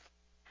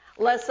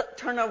 let's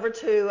turn over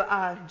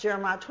to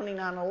Jeremiah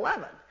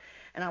 29:11.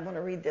 And I want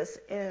to read this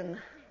in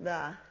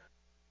the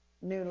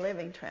New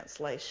Living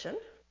Translation.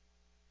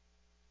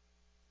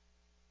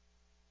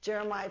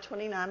 Jeremiah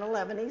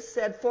 29:11, he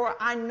said, "For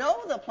I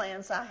know the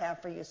plans I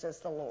have for you, says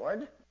the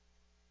Lord.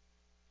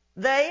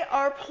 They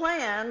are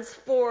plans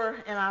for,"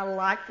 and I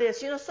like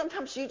this,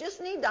 sometimes you just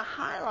need to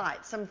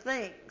highlight some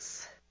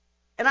things.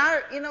 And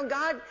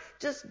God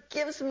just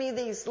gives me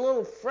these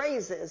little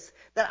phrases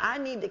that I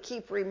need to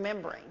keep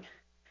remembering.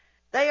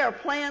 They are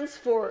plans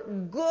for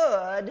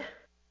good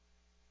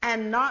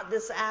and not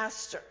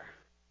disaster.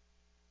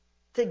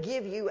 to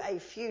give you a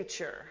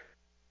future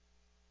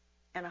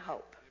and a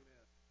hope.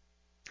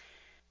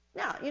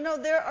 Now,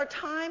 there are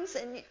times,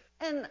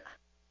 and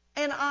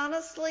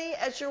honestly,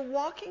 as you're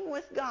walking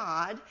with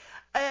God,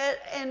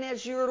 and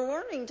as you're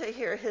learning to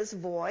hear His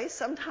voice,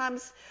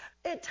 sometimes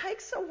it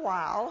takes a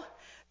while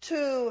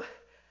to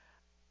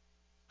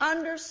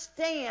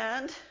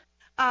understand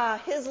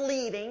His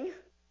leading,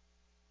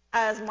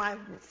 as my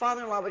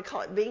father-in-law would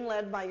call it, being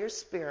led by your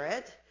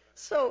spirit.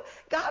 So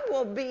God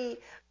will be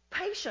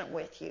patient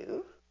with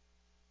you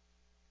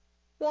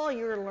while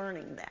you're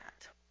learning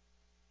that.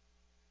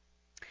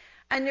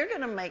 And you're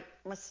going to make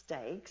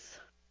mistakes.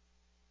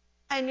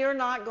 And you're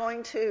not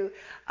going to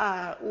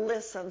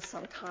listen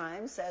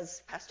sometimes,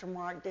 as Pastor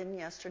Mark did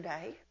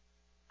yesterday.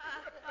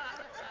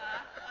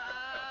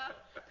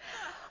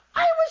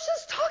 I was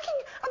just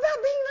talking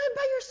about being led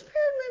by your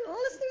spirit and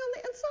listening on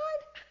the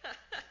inside.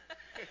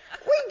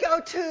 We go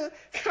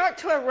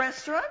to a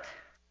restaurant.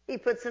 He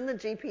puts in the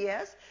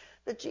GPS.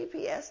 The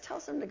GPS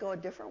tells him to go a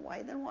different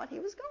way than what he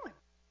was going.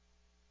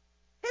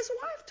 His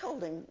wife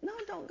told him, no,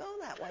 don't go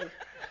that way.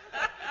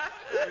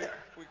 Either.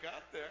 We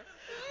got there.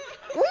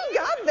 We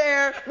got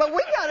there, but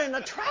we got in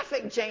a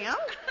traffic jam.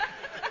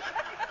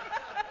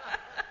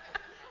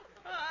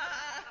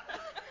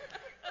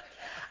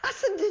 I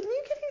said, didn't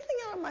you get anything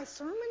out of my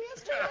sermon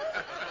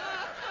yesterday?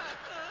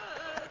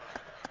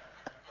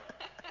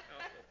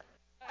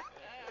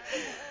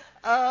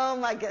 Oh,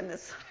 my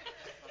goodness.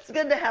 It's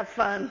good to have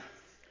fun.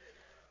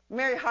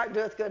 Merry heart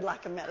doeth good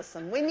like a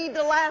medicine. We need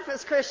to laugh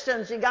as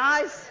Christians, you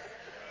guys.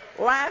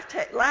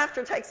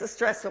 Laughter takes the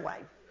stress away.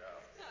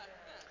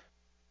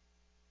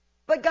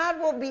 But God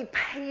will be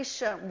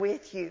patient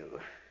with you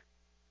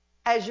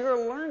as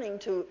you're learning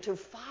to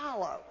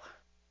follow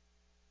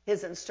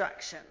His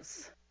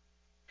instructions.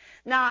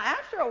 Now,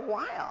 after a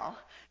while,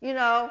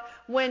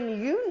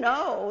 when you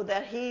know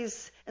that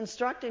He's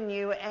instructing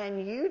you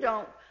and you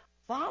don't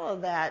follow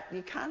that,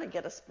 you kind of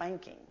get a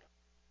spanking.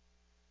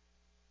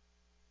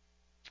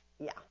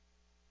 Yeah.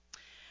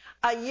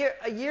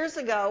 Years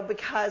ago,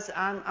 because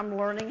I'm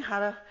learning how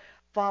to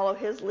follow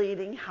His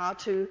leading, how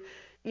to,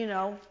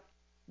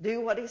 do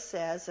what He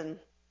says. And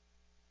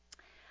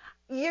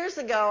years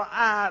ago,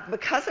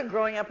 because of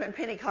growing up in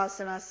Pentecost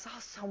and I saw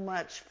so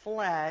much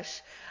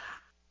flesh,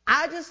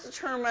 I just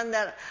determined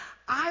that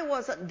I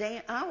wasn't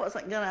going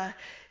to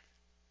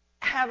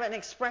have an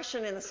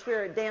expression in the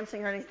spirit,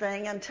 dancing or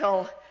anything,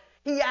 until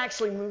He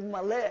actually moved my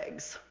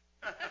legs.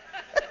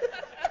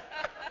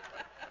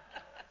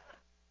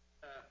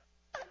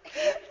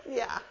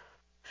 Yeah,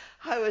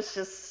 I was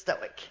just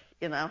stoic,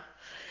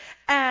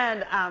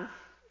 And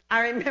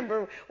I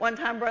remember one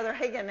time Brother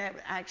Hagin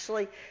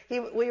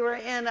we were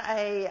in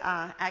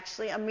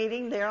a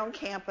meeting there on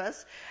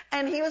campus,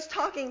 and he was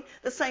talking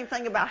the same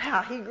thing about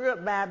how he grew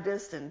up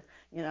Baptist and,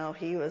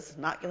 he was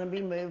not going to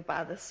be moved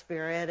by the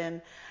Spirit.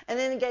 And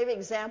then he gave an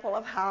example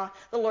of how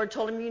the Lord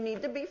told him you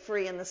need to be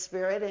free in the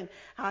Spirit, and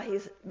how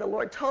the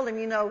Lord told him,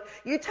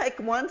 you take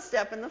one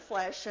step in the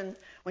flesh, and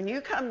when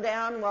you come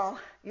down, well,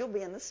 you'll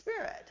be in the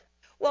Spirit.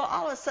 Well,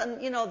 all of a sudden,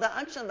 the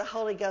unction of the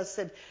Holy Ghost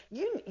said,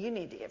 you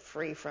need to get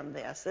free from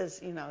this.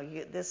 You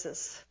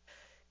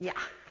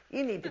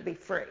need to be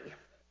free.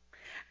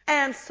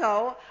 And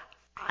so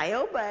I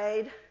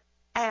obeyed,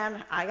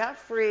 and I got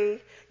free,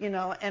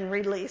 and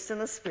released in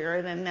the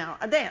Spirit, and now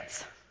I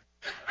dance.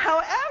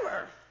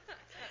 However,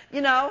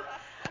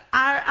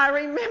 I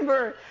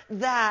remember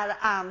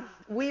that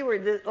we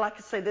were, like I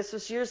say, this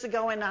was years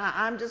ago, and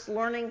I'm just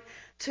learning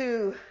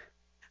to...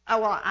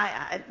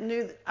 I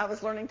knew I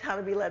was learning how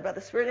to be led by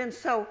the Spirit. And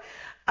so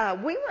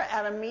we were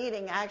at a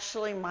meeting.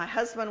 Actually, my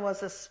husband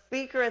was a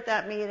speaker at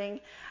that meeting.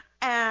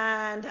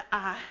 And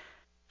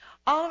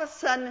all of a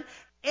sudden,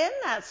 in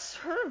that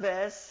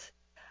service,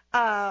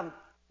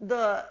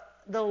 the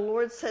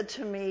Lord said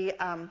to me,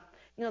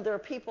 there are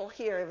people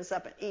here. It was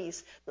up at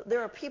East.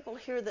 There are people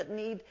here that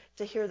need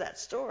to hear that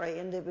story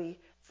and to be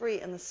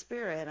free in the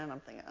Spirit. And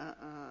I'm thinking,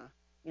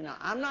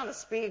 I'm not a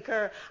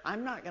speaker.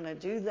 I'm not going to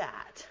do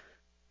that.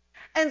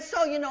 And so,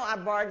 I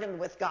bargained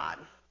with God.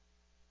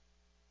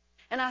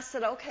 And I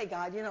said, okay,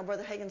 God,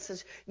 Brother Hagin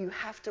says, you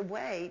have to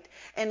wait.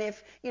 And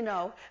if,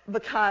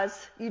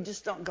 because you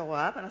just don't go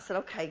up. And I said,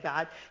 okay,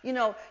 God,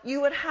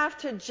 you would have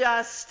to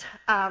just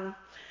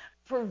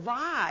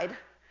provide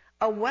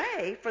a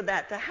way for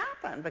that to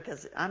happen,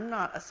 because I'm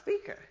not a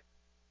speaker.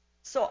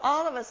 So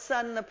all of a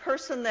sudden, the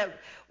person that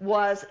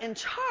was in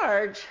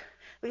charge,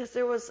 because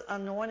there was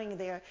anointing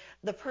there,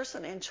 the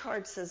person in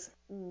charge says,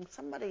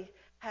 somebody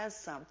has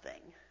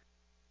something.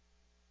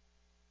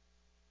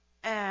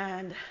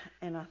 And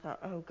I thought,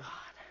 oh,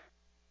 God.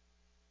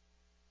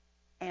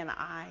 And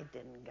I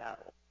didn't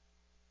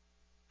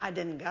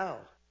go.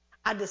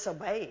 I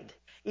disobeyed,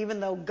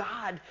 even though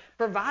God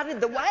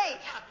provided the way.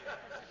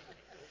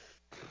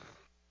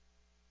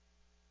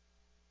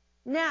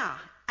 Now,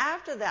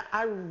 after that,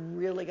 I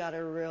really got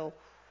a real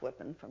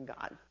whipping from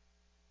God.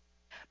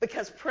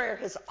 Because prayer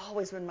has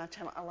always been my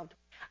channel.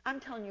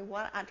 I'm telling you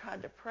what, I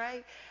tried to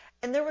pray,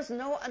 and there was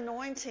no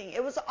anointing.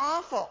 It was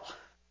awful.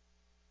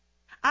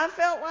 I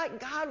felt like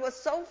God was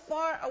so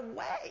far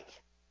away.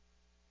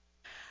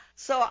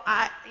 So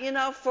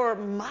for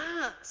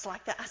months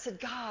like that, I said,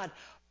 God,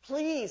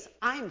 please,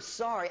 I'm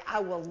sorry. I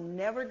will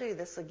never do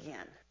this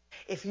again.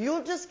 If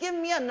you'll just give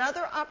me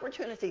another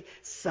opportunity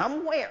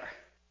somewhere,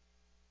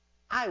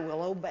 I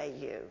will obey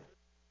you.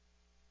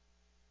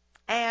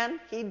 And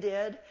he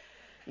did,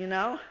 and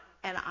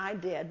I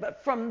did.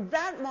 But from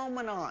that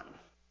moment on,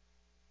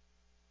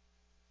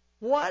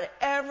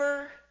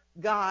 whatever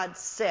God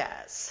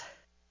says,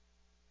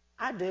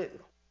 I do.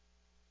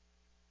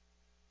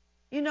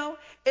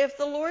 If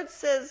the Lord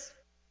says,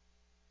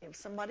 give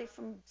somebody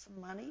some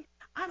money,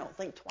 I don't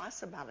think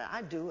twice about it.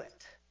 I do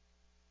it.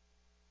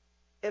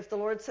 If the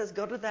Lord says,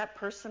 go to that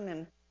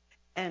person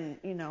and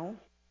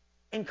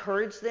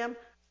encourage them,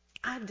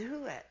 I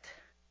do it.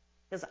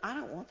 Because I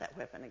don't want that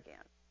weapon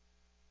again.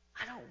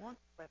 I don't want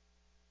the weapon.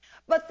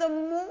 But the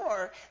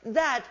more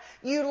that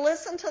you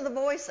listen to the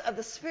voice of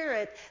the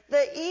Spirit,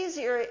 the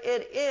easier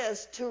it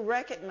is to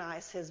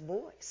recognize His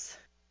voice.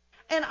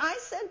 And I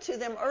said to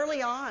them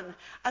early on,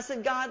 I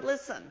said, God,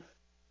 listen,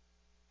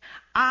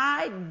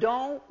 I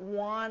don't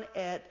want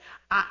it.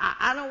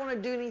 I don't want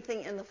to do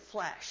anything in the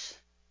flesh.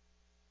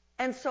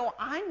 And so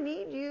I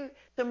need you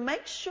to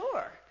make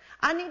sure.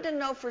 I need to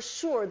know for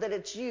sure that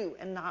it's you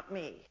and not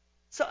me.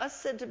 So I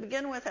said, to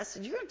begin with, I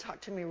said, you're going to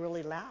talk to me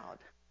really loud.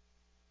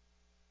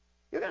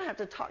 You're going to have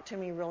to talk to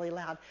me really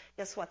loud.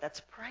 Guess what? That's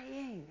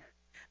praying.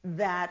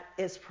 That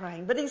is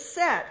praying. But he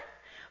said,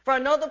 for I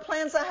know the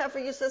plans I have for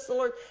you, says the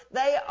Lord.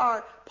 They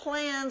are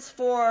plans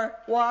for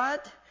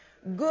what?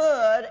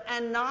 Good,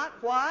 and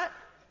not what?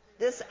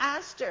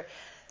 Disaster.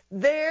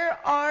 There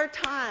are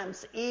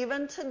times,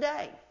 even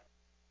today,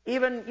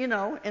 even,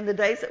 in the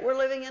days that we're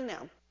living in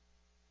now,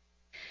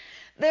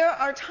 there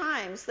are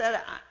times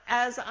that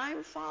as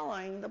I'm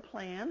following the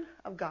plan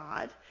of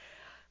God,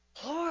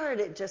 Lord,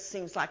 it just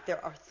seems like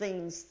there are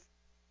things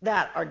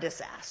that are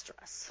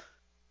disastrous.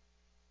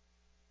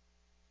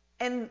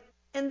 And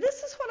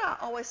this is what I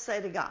always say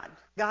to God.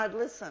 God,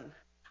 listen,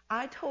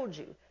 I told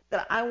you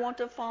that I want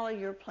to follow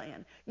your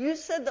plan. You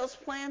said those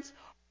plans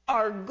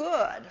are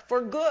good,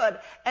 for good,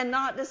 and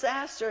not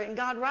disaster. And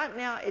God, right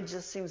now, it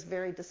just seems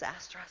very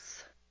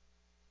disastrous.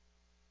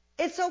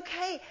 It's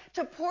okay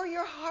to pour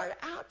your heart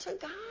out to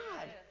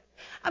God.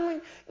 I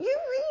mean, you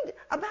read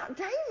about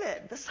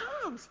David, the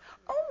Psalms.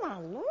 Oh, my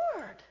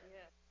Lord.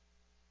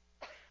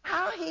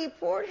 How he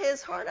poured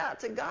his heart out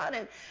to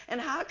God, and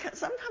how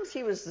sometimes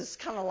he was just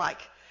kind of like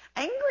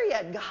angry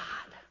at God.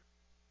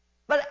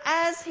 But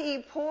as he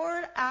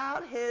poured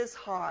out his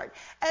heart,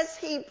 as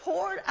he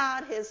poured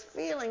out his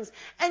feelings,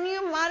 and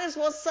you might as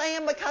well say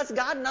them because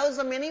God knows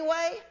them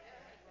anyway.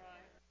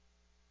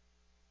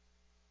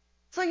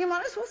 So you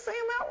might as well say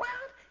them out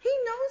loud. He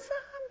knows them.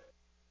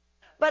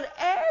 But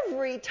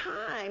every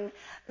time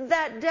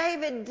that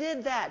David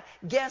did that,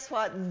 guess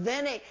what?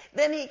 Then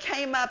he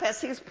came up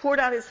as he's poured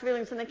out his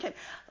feelings, and they came.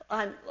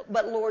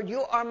 But Lord,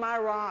 you are my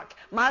rock,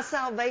 my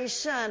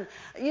salvation.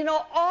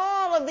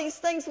 All of these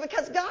things,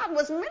 because God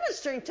was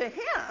ministering to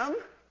him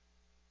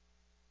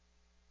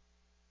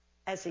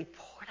as he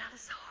poured out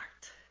his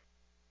heart.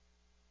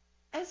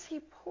 As he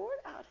poured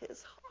out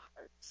his heart.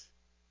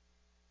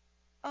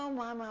 Oh,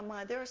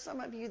 my. There are some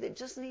of you that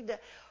just need to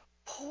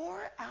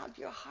pour out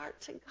your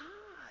heart to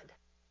God.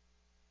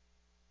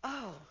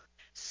 Oh,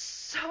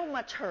 so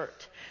much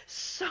hurt,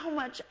 so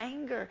much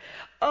anger.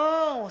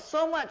 Oh,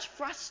 so much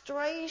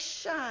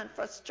frustration.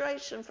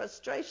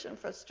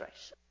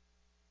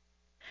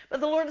 But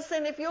the Lord is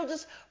saying, if you'll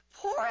just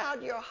pour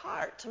out your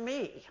heart to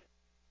me,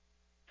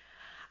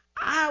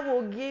 I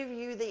will give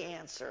you the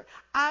answer.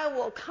 I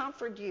will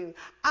comfort you.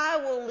 I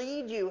will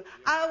lead you.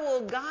 I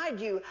will guide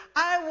you.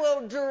 I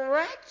will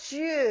direct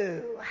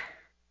you.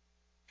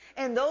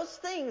 And those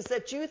things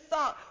that you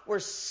thought were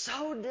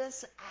so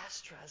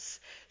disastrous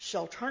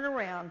shall turn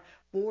around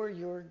for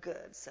your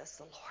good, says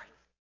the Lord.